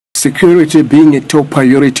Security being a top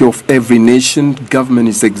priority of every nation, government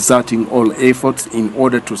is exerting all efforts in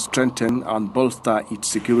order to strengthen and bolster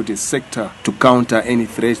its security sector to counter any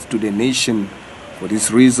threats to the nation. For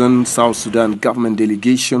this reason, South Sudan government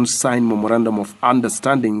delegation signed Memorandum of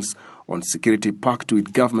Understandings on Security Pact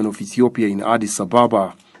with government of Ethiopia in Addis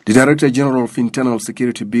Ababa. The Director General of Internal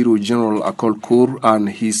Security Bureau, General Akol Kur, and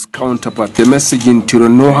his counterpart, the message in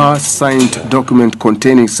Tiranoha, signed document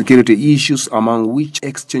containing security issues, among which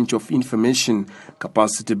exchange of information,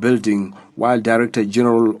 capacity building, while Director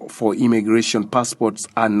General for Immigration, Passports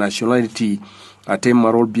and Nationality, Atem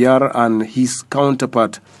Marol Biar, and his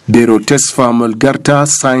counterpart, Dero Tesfa Mulgarta,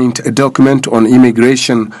 signed a document on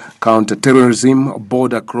immigration, counter-terrorism,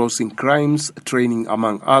 border crossing crimes, training,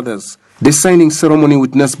 among others. The signing ceremony,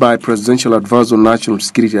 witnessed by Presidential Advisor on National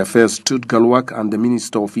Security Affairs Tut Galwak and the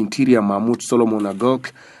Minister of Interior Mahmoud Solomon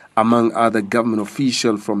Agok, among other government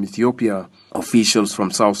officials from Ethiopia. Officials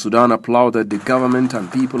from South Sudan applauded the government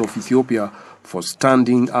and people of Ethiopia for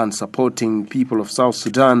standing and supporting people of South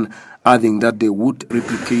Sudan, adding that they would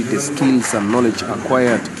replicate the skills and knowledge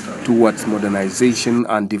acquired towards modernization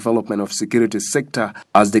and development of security sector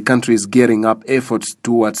as the country is gearing up efforts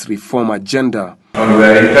towards reform agenda. And we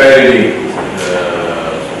are entirely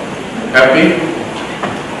happy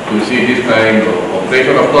to see this kind of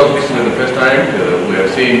operation. Of course, this is not the first time. We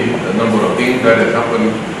have seen a number of things that have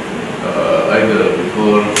happened either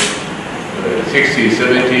before the 60s,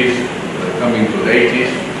 70s, coming to the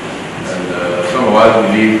 80s. And some of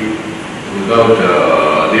us believe without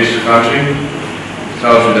this country,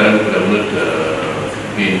 South Sudan would have not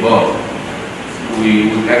been born.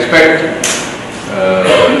 We expect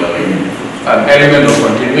an element of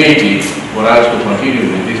continuity for us to continue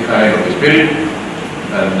with this kind of spirit,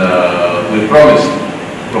 and we promise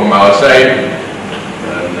from our side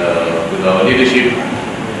and with our leadership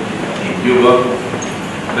in Juba,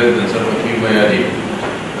 President Salva Kiir,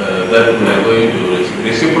 that we are going to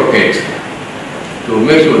reciprocate to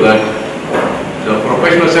make sure that the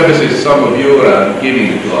professional services some of you are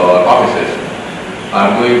giving to our officers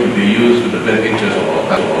are going to be used to the best interest of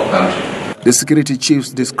our country. The security chiefs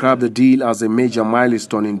described the deal as a major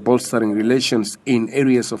milestone in bolstering relations in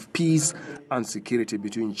areas of peace and security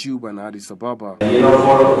between Juba and Addis Ababa.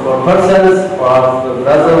 For persons who have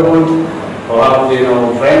brotherhood, who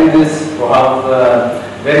have, friends, who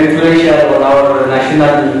have very influential on our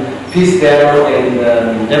national peace dialogue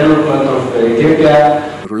and development of Ethiopia.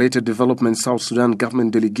 Related development, South Sudan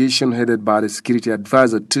government delegation headed by the security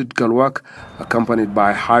advisor Tut Galwak, accompanied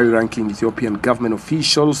by high-ranking Ethiopian government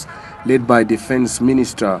officials, led by Defense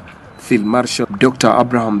Minister Field Marshal Dr.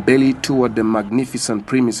 Abraham Belly, toward the magnificent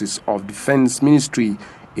premises of Defense Ministry,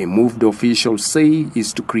 a move the officials say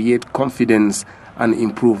is to create confidence and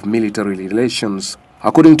improve military relations.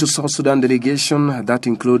 According to South Sudan delegation, that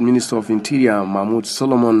include Minister of Interior Mahmoud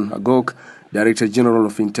Solomon Agok, Director General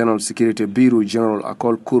of Internal Security Bureau General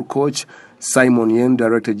Akol Kur, Simon Yen,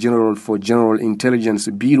 Director General for General Intelligence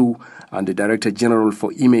Bureau, and the Director General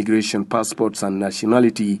for Immigration, Passports and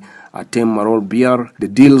Nationality, Atem Marol Biar. The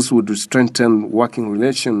deals would strengthen working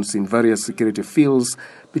relations in various security fields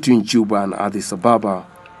between Juba and Addis Ababa.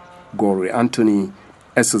 Gore Anthony,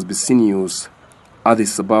 SSBC News,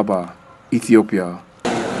 Addis Ababa, Ethiopia.